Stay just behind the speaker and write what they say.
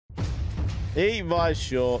Eat my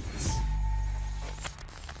shorts.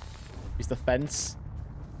 Use the fence.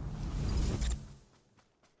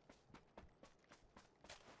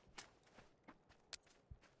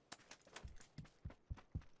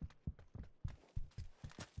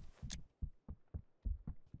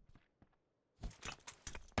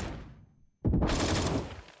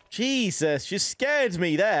 Jesus, you scared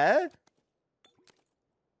me there.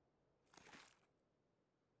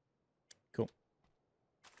 Cool.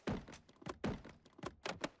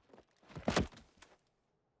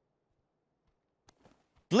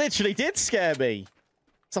 Literally did scare me.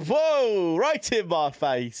 It's like, whoa, right in my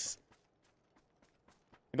face.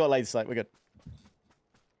 I got a laser sight, we're good.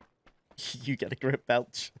 You get a grip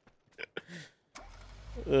belch.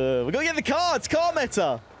 We gotta get the cards, car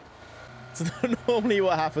meta. It's normally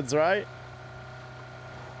what happens, right?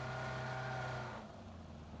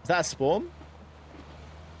 Is that a spawn?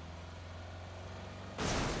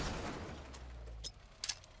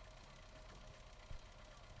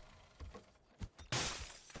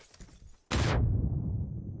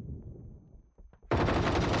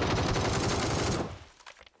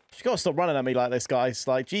 You gotta stop running at me like this, guys.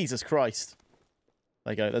 Like, Jesus Christ.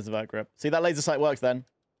 There you go, there's the back grip. See, that laser sight works then.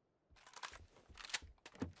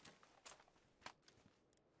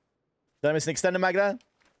 Did I miss an extender mag there?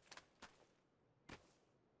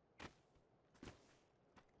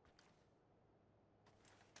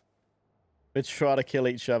 We try to kill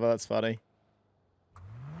each other, that's funny.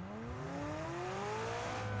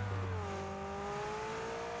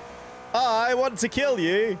 I want to kill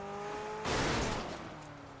you.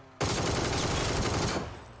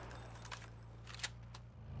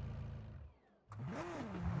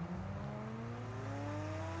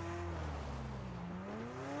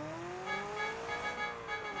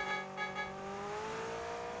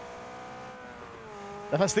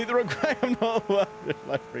 If I sleep the wrong way, I'm not working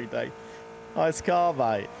my free day. Nice car,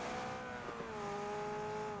 mate.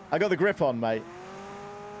 I got the grip on, mate.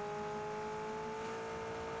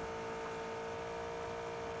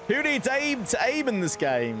 Who needs aim to aim in this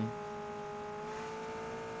game?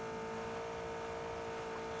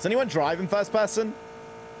 Does anyone drive in first person?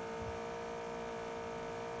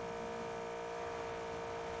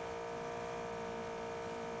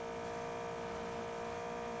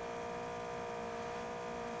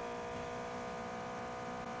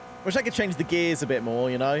 Wish I could change the gears a bit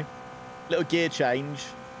more, you know? Little gear change.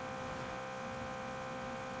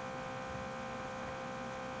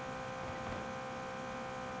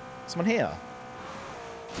 Someone here?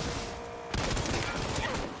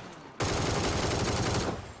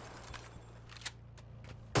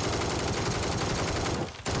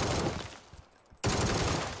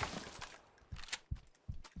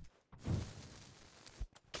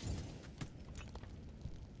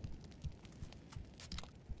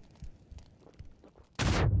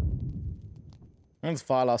 When's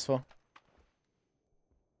fire last for?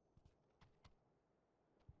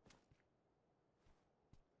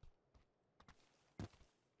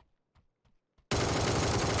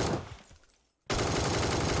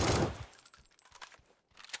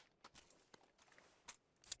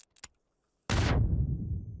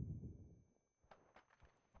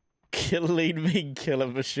 Lean mean killer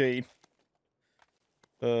machine.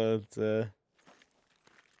 Oh dear.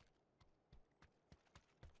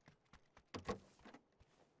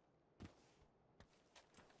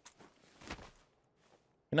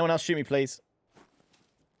 Can no one else shoot me, please?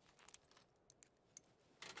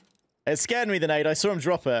 It scared me, the nade. I saw him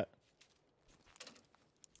drop it.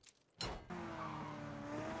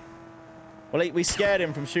 Well, we scared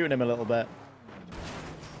him from shooting him a little bit.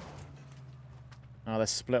 Oh, they're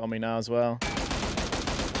split on me now as well.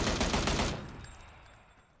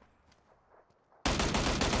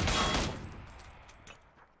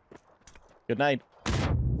 Good nade.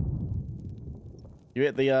 You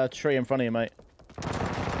hit the tree in front of you, mate.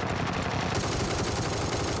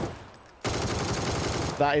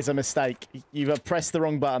 That is a mistake. You've pressed the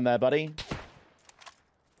wrong button there, buddy.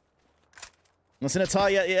 What's in a tie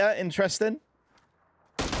yet? Yeah, interesting.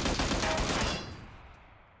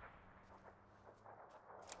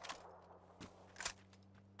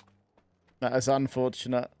 That is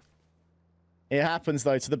unfortunate. It happens,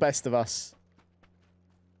 though, to the best of us.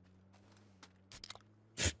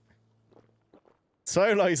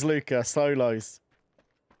 Solos, Luca. Solos.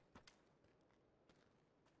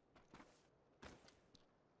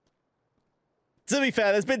 To be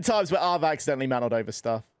fair, there's been times where I've accidentally mantled over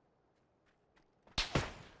stuff.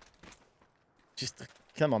 Just,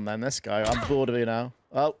 come on then, let's go. I'm bored of you now.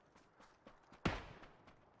 Oh.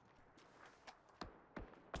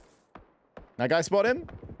 That guy spot him?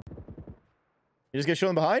 You just get shot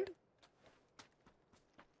in behind?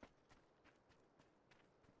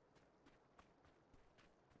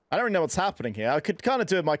 I don't really know what's happening here. I could kind of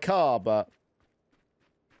do it in my car, but...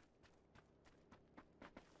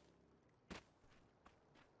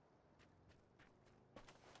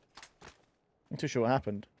 I'm too sure what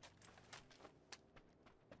happened.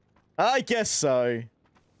 I guess so.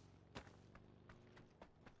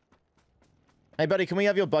 Hey, buddy, can we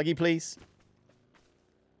have your buggy, please?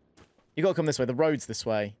 You gotta come this way. The road's this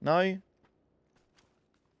way. No? Where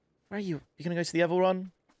are you? You gonna go to the Evil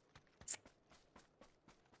Run?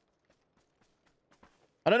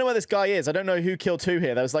 I don't know where this guy is. I don't know who killed who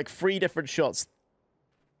here. There was like 3 different shots.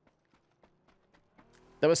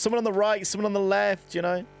 There was someone on the right, someone on the left, you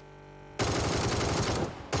know?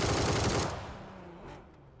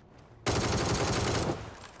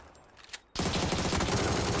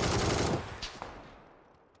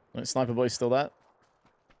 Right, Sniper Boy's still there.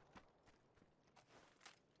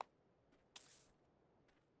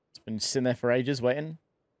 It's been sitting there for ages, waiting.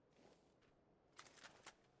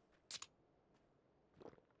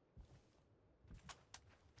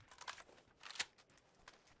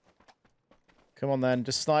 Come on then,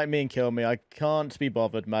 just snipe me and kill me. I can't be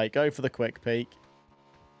bothered, mate. Go for the quick peek.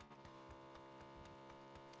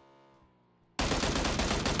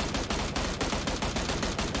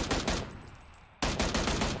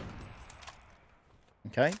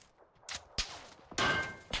 Okay.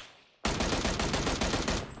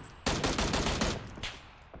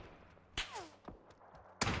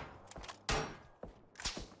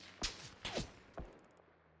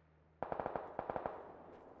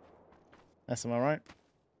 That's am I right?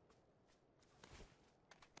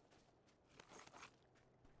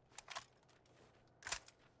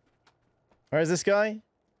 Where is this guy?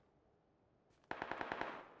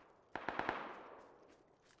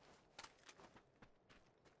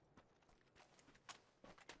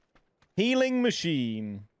 Healing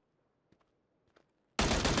machine. Get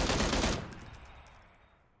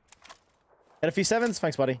a few 7s?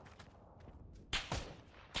 Thanks, buddy.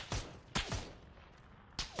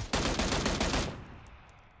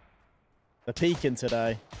 They're peeking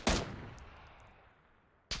today.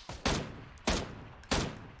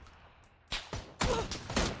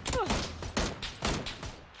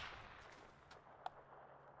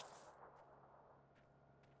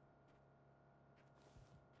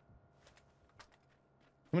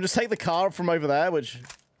 Can we just take the car from over there, which...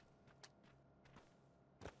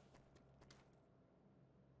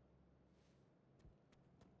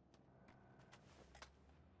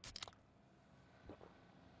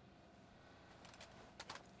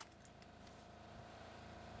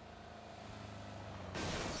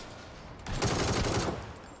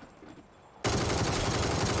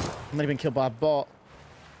 I'm not even killed by a bot.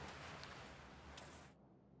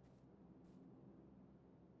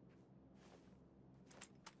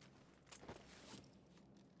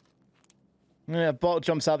 Yeah, a bot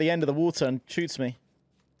jumps out the end of the water and shoots me.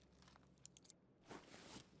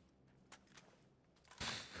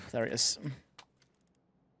 There he is.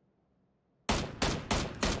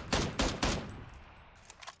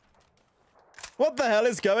 What the hell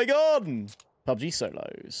is going on? PUBG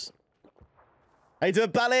solos. How you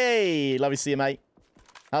doing, Bally? Love to see you, mate.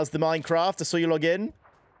 How's the Minecraft? I saw you log in.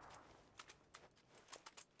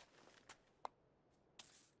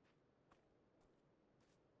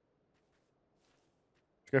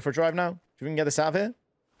 Go for a drive now? Do you think we can get this out of here?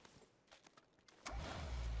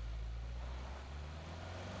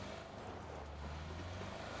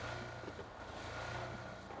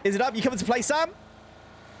 Is it up? You coming to play, Sam?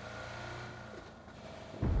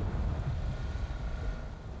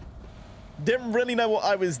 Didn't really know what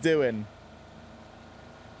I was doing.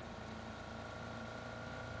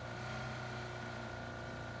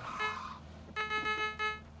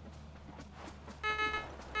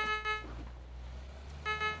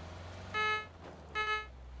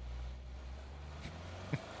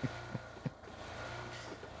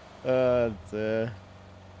 Dear.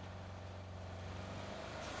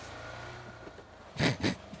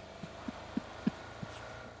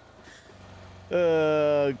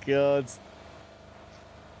 Oh, God.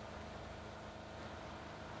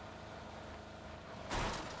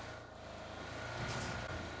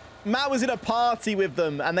 Matt was in a party with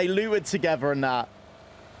them and they looted together and that.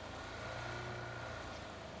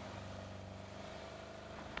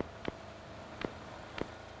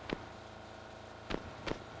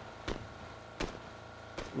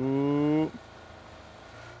 Ooh.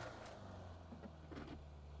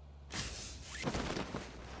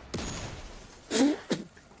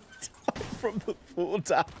 From the full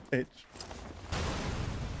damage.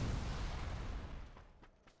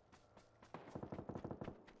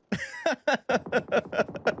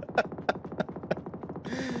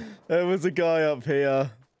 There was a guy up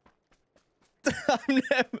here. I've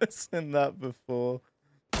never seen that before.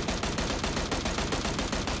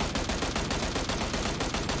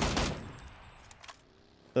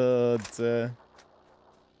 Oh dear.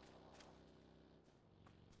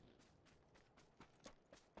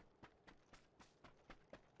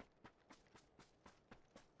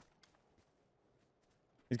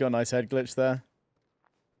 He's got a nice head glitch there.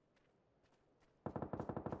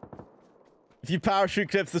 If you parachute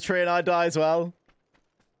clips the tree and I die as well.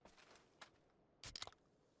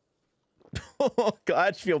 Oh God, I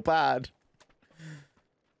actually feel bad.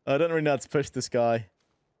 I don't really know how to push this guy.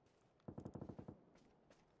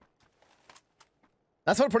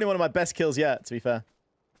 That's probably one of my best kills yet, to be fair.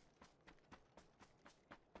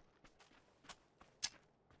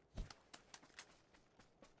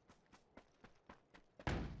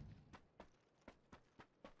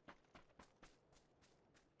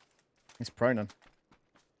 He's proning.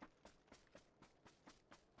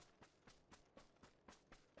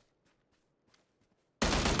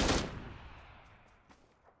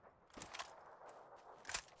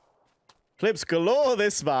 Clips galore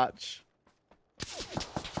this match.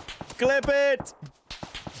 Clip it!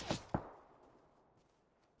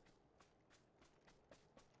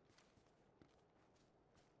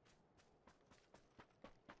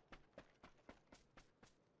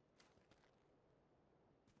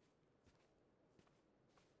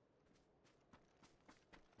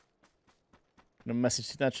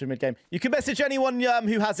 Message naturally mid-game. You can message anyone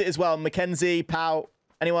who has it as well. Mackenzie, Pout,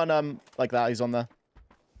 anyone like that who's on there.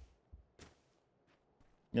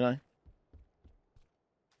 You know?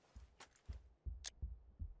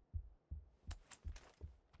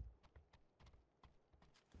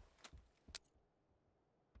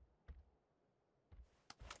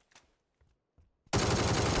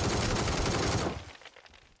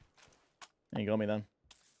 You got me then.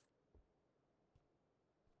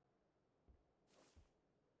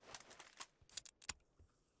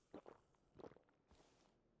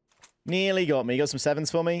 Nearly got me. You got some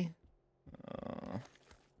sevens for me?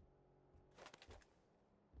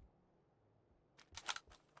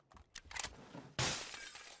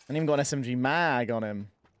 I even got an SMG mag on him.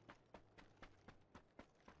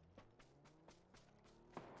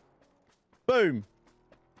 Boom.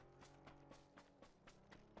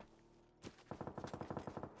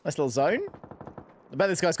 Nice little zone. I bet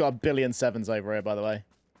this guy's got 1 billion sevens over here, by the way.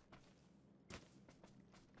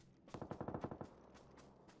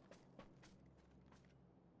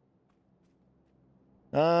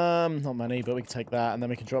 Not many, but we can take that, and then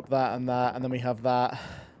we can drop that, and then we have that.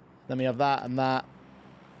 Then we have that, and that.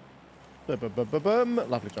 Boom.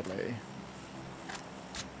 Lovely jubbly.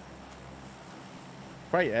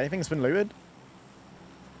 Great, anything's been looted?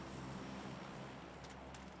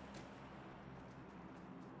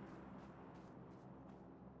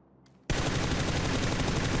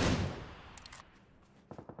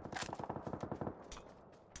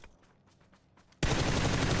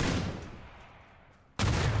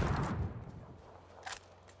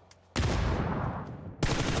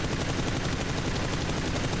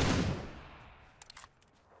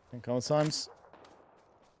 A couple times.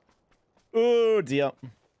 Oh dear.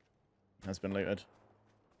 Has been looted.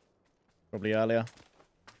 Probably earlier.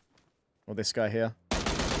 Or this guy here.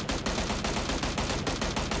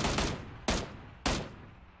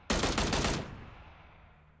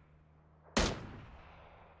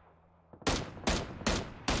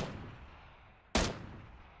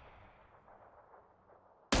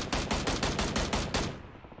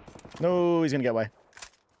 No, he's gonna get away.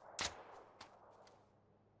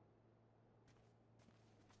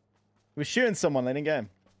 He was shooting someone, they didn't get him.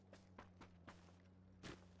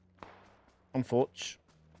 Unfortunate.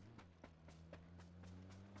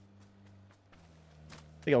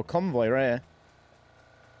 Big old convoy right here.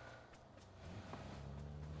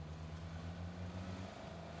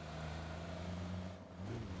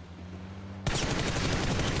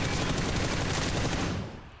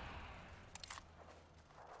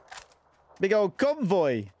 Big old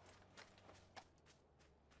convoy.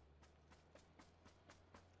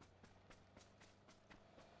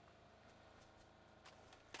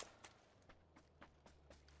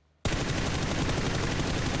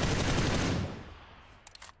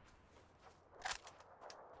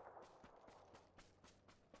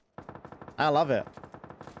 I love it.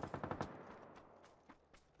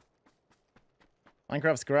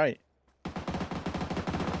 Minecraft's great.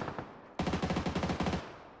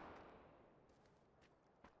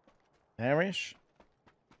 Hairish.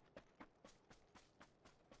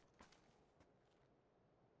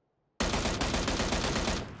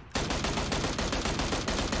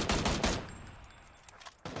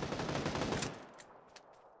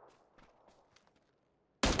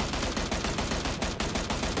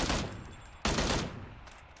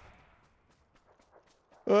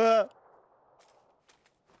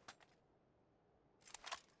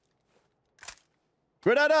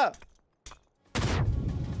 Grenada!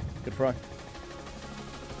 Good fry.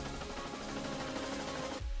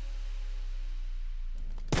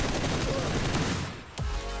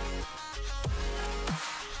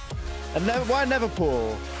 And why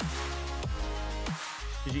Neverpool?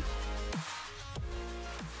 GG.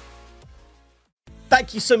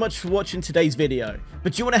 Thank you so much for watching today's video.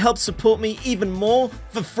 But do you want to help support me even more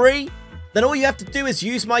for free? Then all you have to do is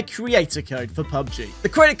use my creator code for PUBG. The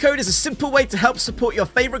creator code is a simple way to help support your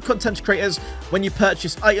favorite content creators when you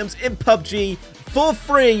purchase items in PUBG for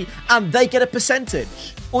free, and they get a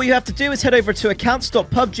percentage. All you have to do is head over to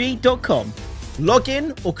accounts.pubg.com, log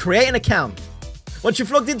in or create an account. Once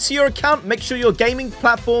you've logged into your account, make sure your gaming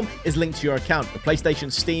platform is linked to your account, the PlayStation,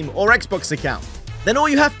 Steam, or Xbox account. Then all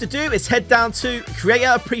you have to do is head down to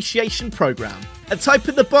Creator Appreciation Program and type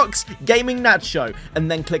in the box Gaming Nacho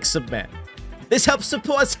and then click Submit. This helps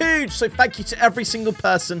support us huge, so thank you to every single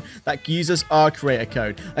person that uses our creator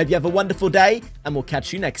code. I hope you have a wonderful day, and we'll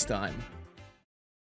catch you next time.